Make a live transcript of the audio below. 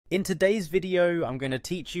In today's video, I'm going to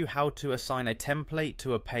teach you how to assign a template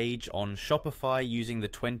to a page on Shopify using the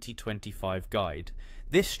 2025 guide.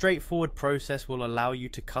 This straightforward process will allow you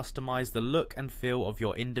to customize the look and feel of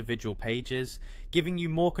your individual pages, giving you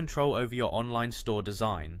more control over your online store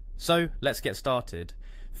design. So let's get started.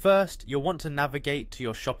 First, you'll want to navigate to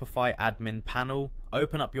your Shopify admin panel,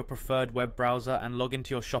 open up your preferred web browser and log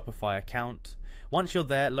into your Shopify account. Once you're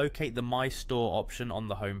there, locate the My Store option on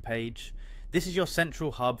the home page. This is your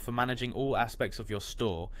central hub for managing all aspects of your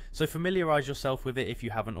store, so familiarize yourself with it if you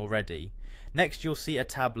haven't already. Next, you'll see a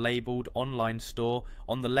tab labeled Online Store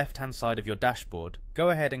on the left-hand side of your dashboard. Go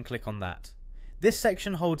ahead and click on that. This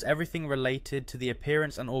section holds everything related to the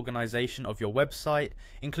appearance and organization of your website,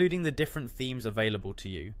 including the different themes available to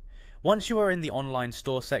you. Once you are in the Online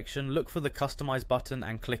Store section, look for the Customize button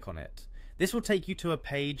and click on it. This will take you to a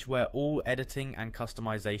page where all editing and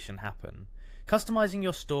customization happen. Customizing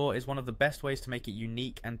your store is one of the best ways to make it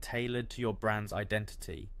unique and tailored to your brand's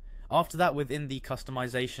identity. After that, within the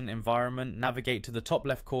customization environment, navigate to the top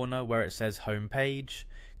left corner where it says Home Page.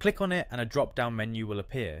 Click on it and a drop-down menu will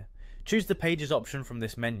appear. Choose the Pages option from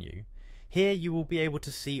this menu. Here you will be able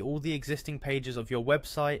to see all the existing pages of your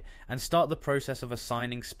website and start the process of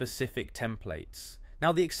assigning specific templates.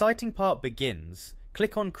 Now the exciting part begins.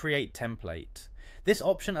 Click on Create Template. This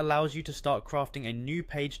option allows you to start crafting a new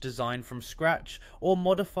page design from scratch or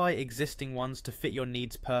modify existing ones to fit your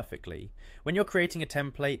needs perfectly. When you're creating a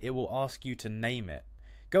template, it will ask you to name it.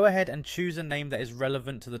 Go ahead and choose a name that is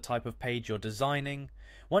relevant to the type of page you're designing.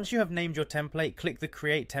 Once you have named your template, click the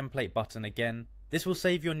Create Template button again. This will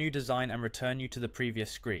save your new design and return you to the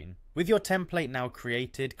previous screen. With your template now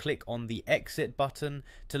created, click on the Exit button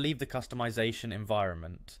to leave the customization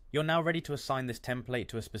environment. You're now ready to assign this template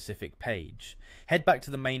to a specific page. Head back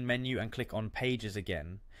to the main menu and click on Pages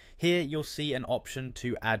again. Here you'll see an option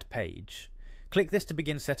to Add Page. Click this to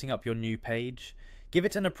begin setting up your new page. Give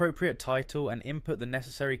it an appropriate title and input the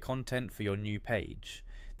necessary content for your new page.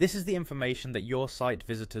 This is the information that your site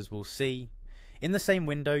visitors will see. In the same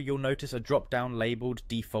window, you'll notice a drop-down labeled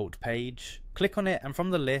Default Page. Click on it and from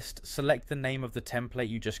the list, select the name of the template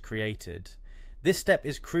you just created. This step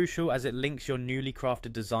is crucial as it links your newly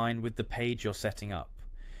crafted design with the page you're setting up.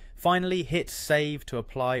 Finally, hit Save to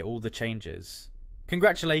apply all the changes.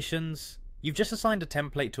 Congratulations! You've just assigned a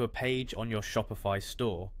template to a page on your Shopify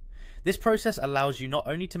store. This process allows you not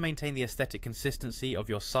only to maintain the aesthetic consistency of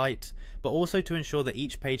your site, but also to ensure that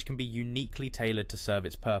each page can be uniquely tailored to serve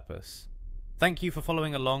its purpose. Thank you for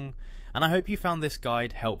following along, and I hope you found this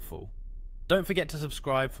guide helpful. Don't forget to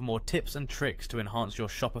subscribe for more tips and tricks to enhance your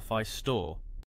Shopify store.